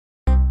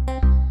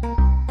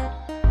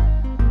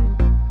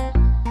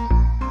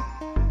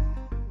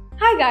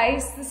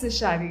guys, this is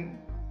Shari.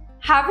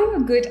 Having a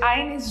good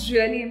iron is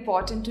really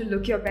important to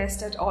look your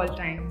best at all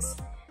times.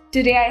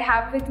 Today I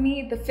have with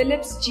me the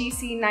Philips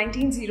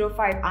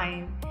GC1905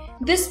 iron.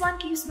 This one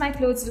keeps my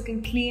clothes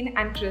looking clean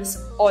and crisp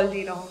all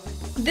day long.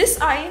 This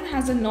iron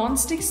has a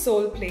non-stick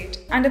sole plate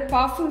and a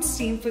powerful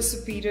steam for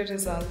superior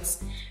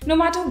results, no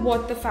matter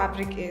what the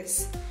fabric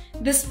is.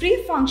 The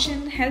spray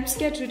function helps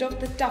get rid of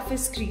the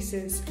toughest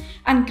creases,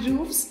 and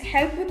grooves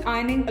help with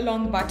ironing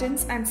along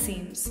buttons and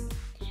seams.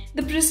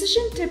 The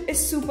precision tip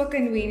is super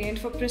convenient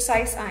for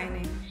precise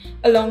ironing,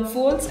 along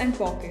folds and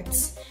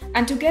pockets,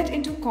 and to get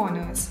into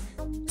corners,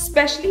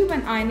 especially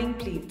when ironing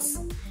pleats.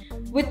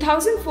 With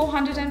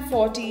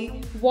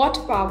 1440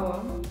 watt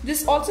power,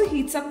 this also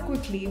heats up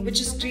quickly, which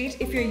is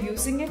great if you're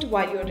using it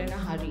while you're in a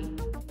hurry.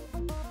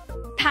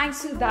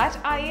 Thanks to that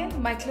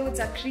iron, my clothes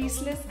are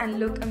creaseless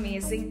and look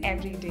amazing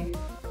every day.